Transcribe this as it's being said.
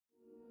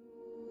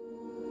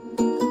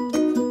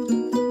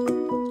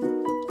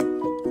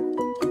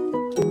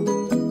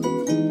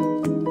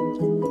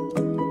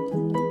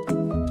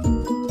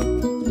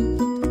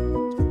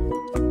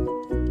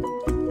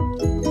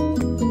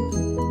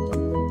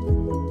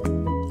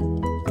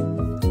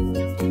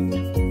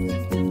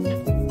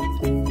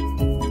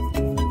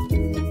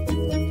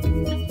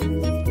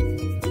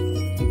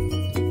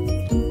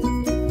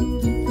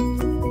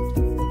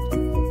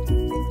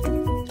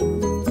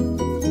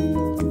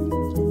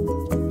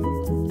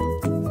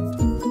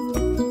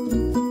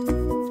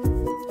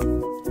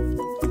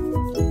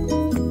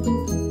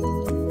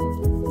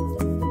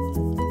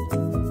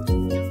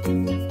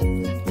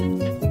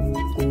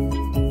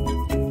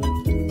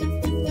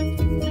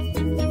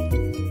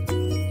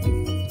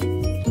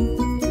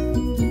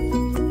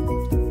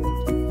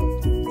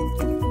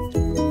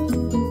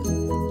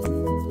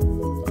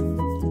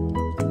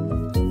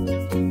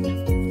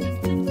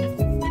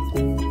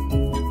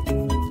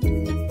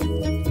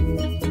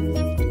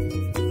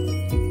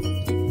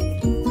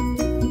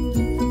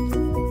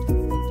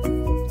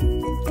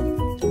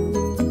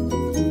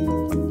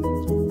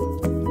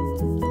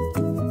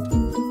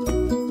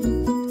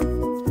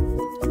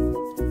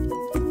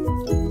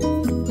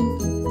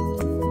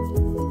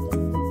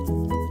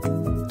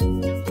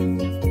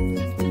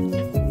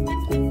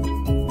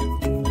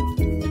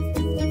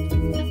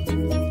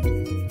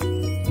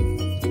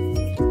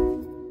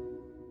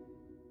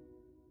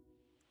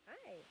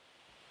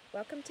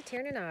Welcome to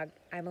Tir na Nog.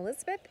 I'm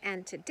Elizabeth,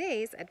 and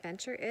today's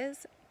adventure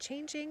is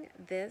changing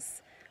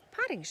this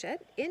potting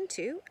shed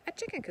into a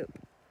chicken coop.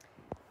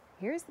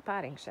 Here's the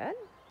potting shed.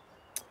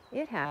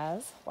 It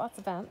has lots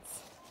of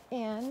vents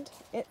and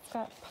it's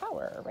got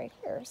power right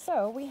here.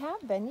 So we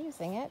have been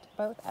using it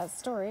both as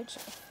storage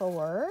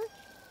for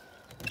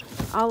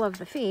all of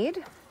the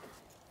feed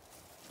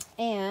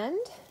and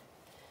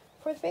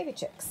for the baby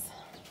chicks.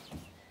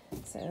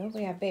 So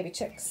we have baby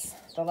chicks,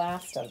 the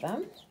last of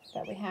them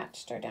that we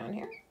hatched are down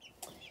here.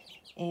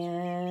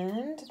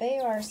 And they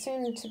are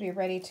soon to be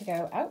ready to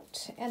go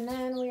out. And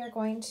then we are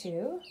going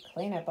to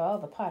clean up all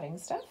the potting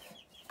stuff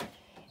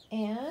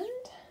and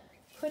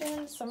put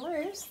in some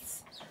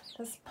roosts.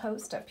 This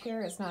post up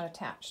here is not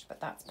attached, but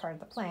that's part of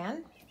the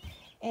plan.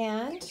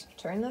 And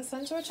turn this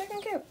into a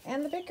chicken coop.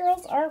 And the big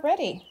girls are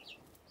ready.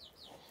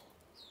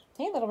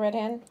 Hey, little red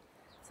hen.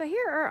 So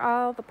here are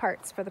all the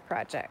parts for the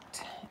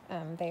project.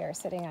 They are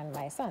sitting on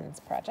my son's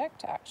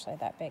project. Actually,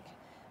 that big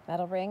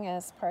metal ring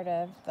is part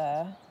of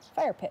the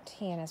fire pit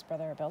he and his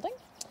brother are building.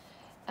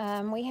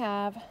 We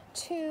have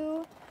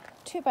two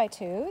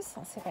 2x2s.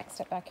 Let's see if I can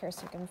step back here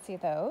so you can see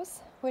those,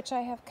 which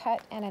I have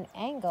cut at an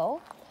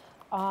angle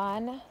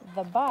on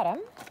the bottom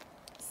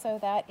so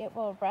that it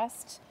will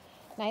rest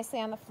nicely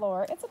on the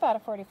floor. It's about a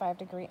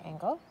 45-degree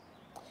angle.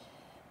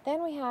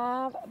 Then we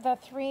have the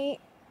three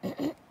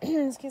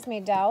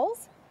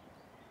dowels,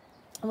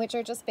 which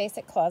are just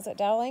basic closet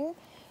doweling.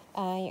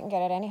 You can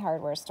get at any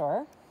hardware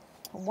store.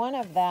 One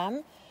of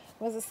them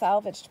was a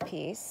salvaged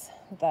piece.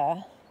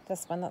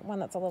 This one, the one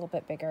that's a little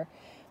bit bigger,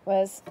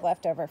 was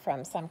left over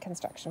from some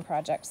construction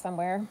project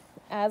somewhere,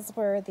 as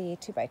were the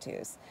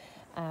 2x2s.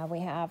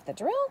 We have the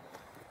drill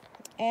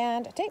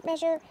and a tape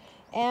measure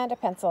and a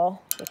pencil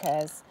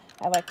because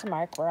I like to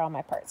mark where all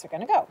my parts are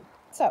going to go.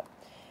 So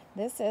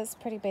this is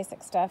pretty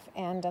basic stuff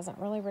and doesn't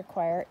really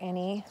require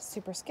any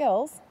super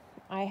skills.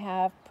 I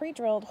have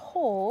pre-drilled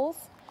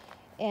holes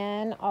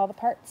in all the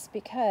parts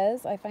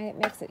because I find it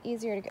makes it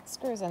easier to get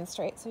screws in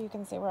straight, so you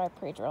can see where I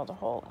pre-drilled a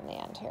hole in the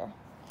end here.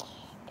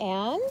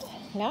 And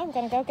now I'm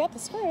going to go get the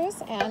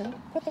screws and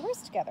put the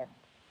roost together.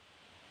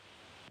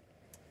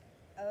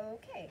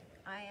 Okay,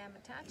 I am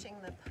attaching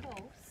the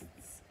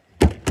posts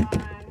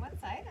on one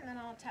side and then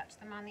I'll attach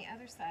them on the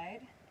other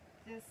side.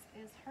 This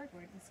is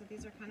hardwood, and so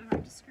these are kind of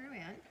hard to screw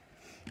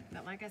in,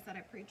 but like I said,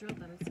 I pre-drilled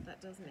them, so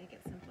that does make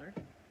it simpler.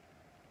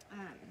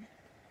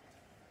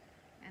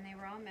 And they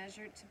were all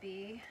measured to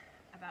be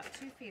about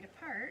 2 feet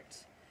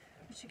apart,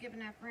 which should give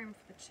enough room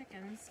for the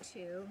chickens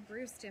to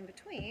roost in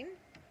between.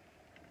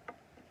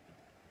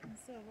 And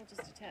so we'll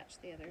just attach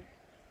the other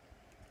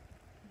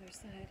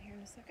side here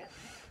in a second.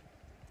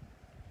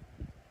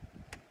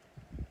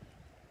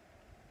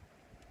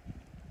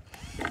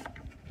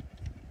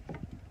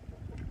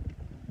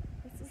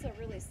 This is a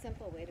really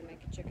simple way to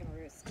make a chicken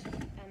roost.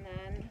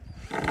 And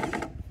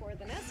then for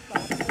the nest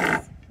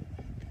boxes,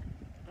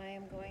 I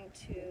am going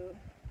to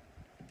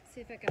see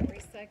if I can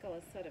recycle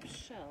a set of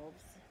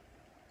shelves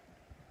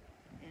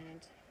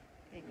and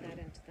make that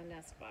into the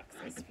nest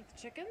boxes for the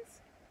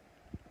chickens.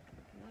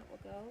 And that will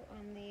go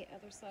on the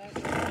other side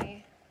where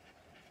the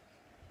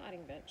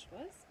potting bench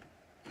was.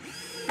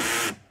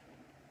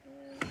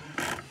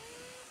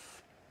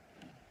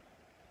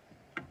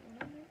 And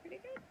they're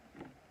pretty good.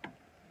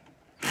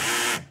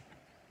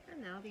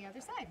 And now the other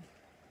side.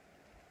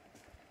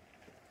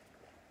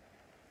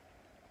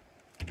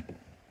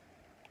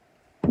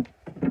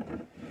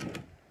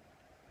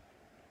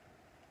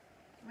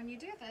 When you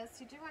do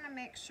this, you do want to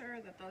make sure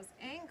that those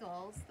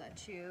angles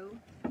that you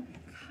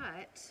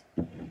cut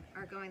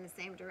are going the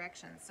same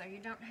direction. So you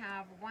don't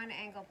have one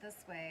angled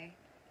this way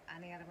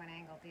and the other one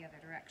angled the other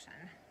direction.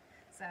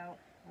 So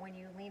when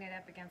you lean it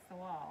up against the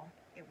wall,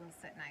 it will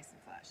sit nice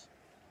and flush.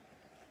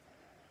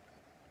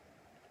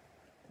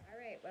 All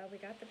right, well, we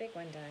got the big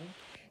one done.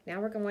 Now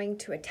we're going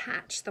to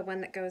attach the one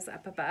that goes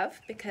up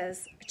above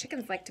because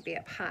chickens like to be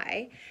up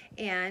high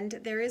and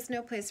there is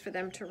no place for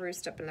them to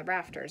roost up in the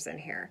rafters in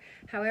here.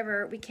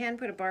 However, we can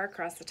put a bar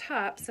across the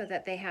top so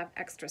that they have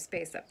extra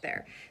space up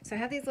there. So I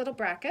have these little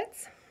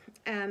brackets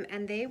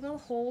and they will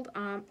hold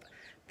up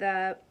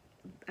the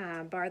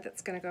bar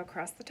that's going to go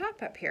across the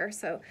top up here,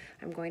 so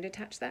I'm going to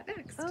attach that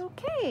next.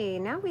 Okay,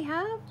 now we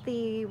have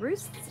the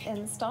roosts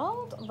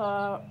installed.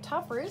 The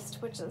top roost,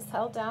 which is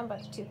held down by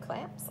the 2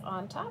 clamps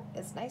on top,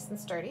 is nice and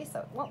sturdy, so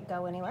it won't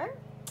go anywhere.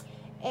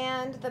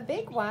 And the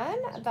big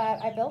one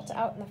that I built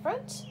out in the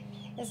front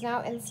is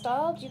now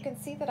installed. You can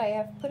see that I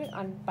have put it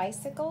on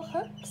bicycle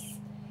hooks.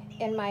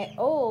 In my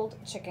old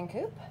chicken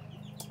coop,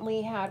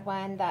 we had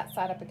one that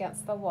sat up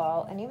against the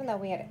wall, and even though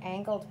we had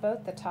angled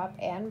both the top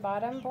and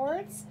bottom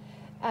boards,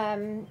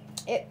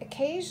 it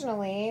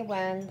occasionally,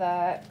 when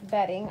the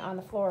bedding on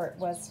the floor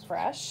was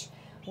fresh,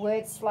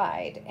 would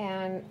slide,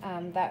 and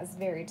that is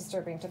very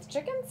disturbing to the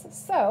chickens.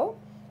 So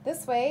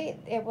this way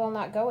it will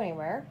not go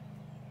anywhere.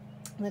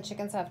 The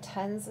chickens have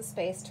tons of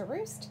space to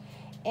roost,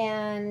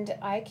 and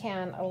I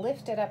can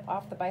lift it up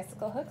off the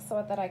bicycle hook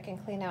so that I can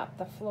clean out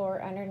the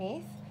floor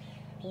underneath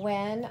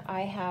when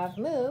I have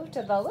moved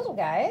the little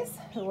guys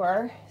who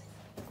are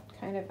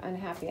kind of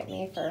unhappy at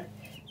me for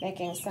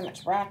making so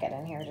much racket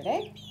in here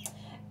today.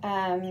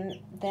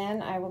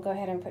 Then I will go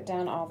ahead and put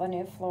down all the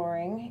new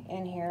flooring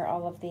in here,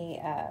 all of the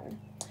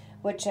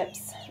wood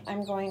chips.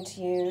 I'm going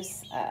to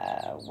use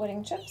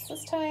wooding chips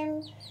this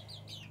time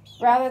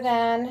rather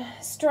than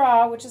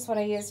straw, which is what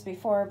I used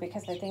before,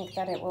 because I think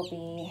that it will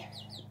be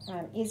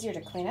easier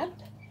to clean up,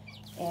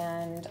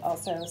 and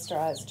also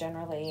straw is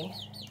generally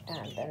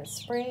been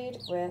sprayed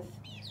with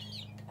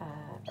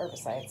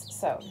herbicides,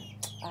 so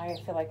I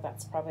feel like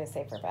that's probably a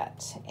safer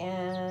bet.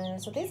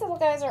 And so these little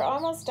guys are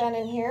almost done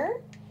in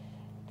here.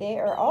 They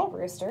are all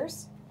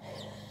roosters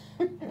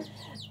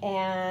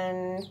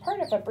and part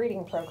of a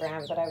breeding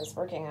program that I was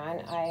working on.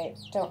 I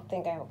don't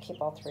think I will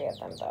keep all 3 of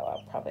them, though.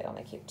 I'll probably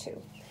only keep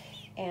 2.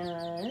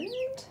 And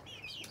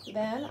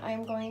then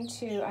I'm going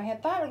to, I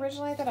had thought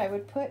originally that I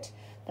would put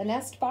the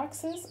nest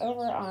boxes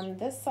over on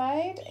this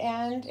side,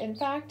 and in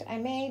fact I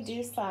may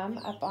do some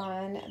up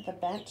on the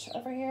bench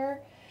over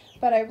here,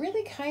 but I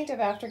really kind of,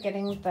 after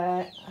getting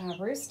the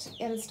roost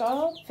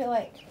installed, feel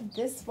like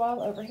this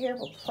wall over here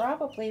will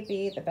probably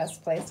be the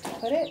best place to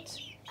put it.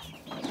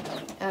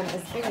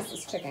 As big as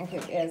this chicken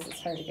coop is,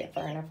 it's hard to get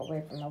far enough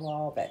away from the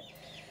wall, but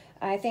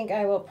I think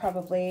I will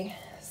probably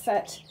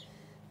set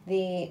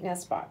the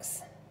nest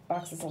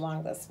boxes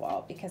along this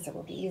wall because it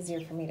will be easier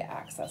for me to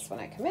access when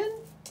I come in.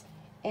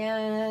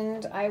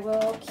 And I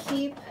will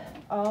keep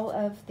all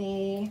of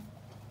the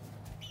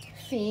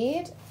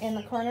feed in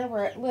the corner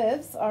where it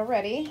lives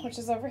already, which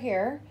is over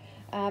here.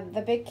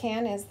 The big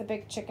can is the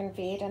big chicken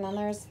feed, and then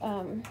there's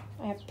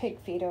I have pig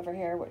feed over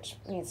here, which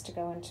needs to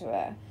go into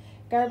a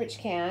garbage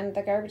can.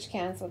 The garbage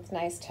cans with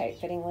nice tight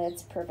fitting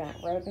lids prevent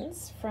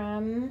rodents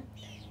from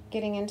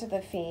getting into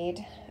the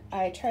feed.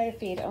 I try to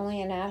feed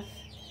only enough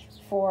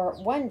for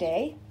one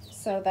day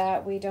so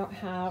that we don't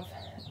have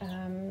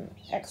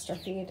extra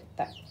feed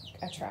that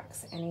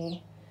attracts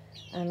any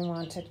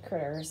unwanted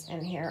critters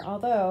in here.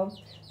 Although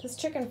this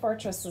chicken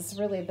fortress is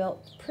really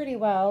built pretty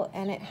well,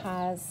 and it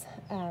has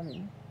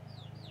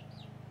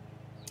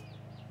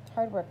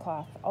hardware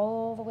cloth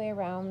all the way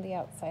around the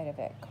outside of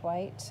it,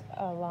 quite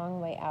a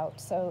long way out,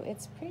 so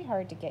it's pretty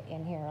hard to get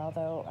in here,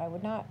 although I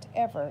would not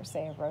ever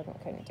say a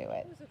rodent couldn't do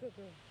it. Who's a good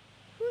girl?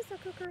 Who's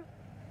a good girl?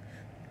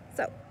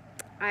 So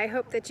I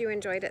hope that you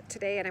enjoyed it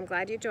today, and I'm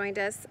glad you joined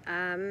us.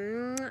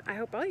 I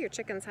hope all your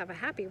chickens have a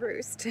happy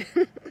roost.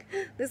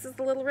 This is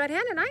the Little Red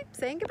Hen, and I'm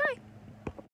saying goodbye.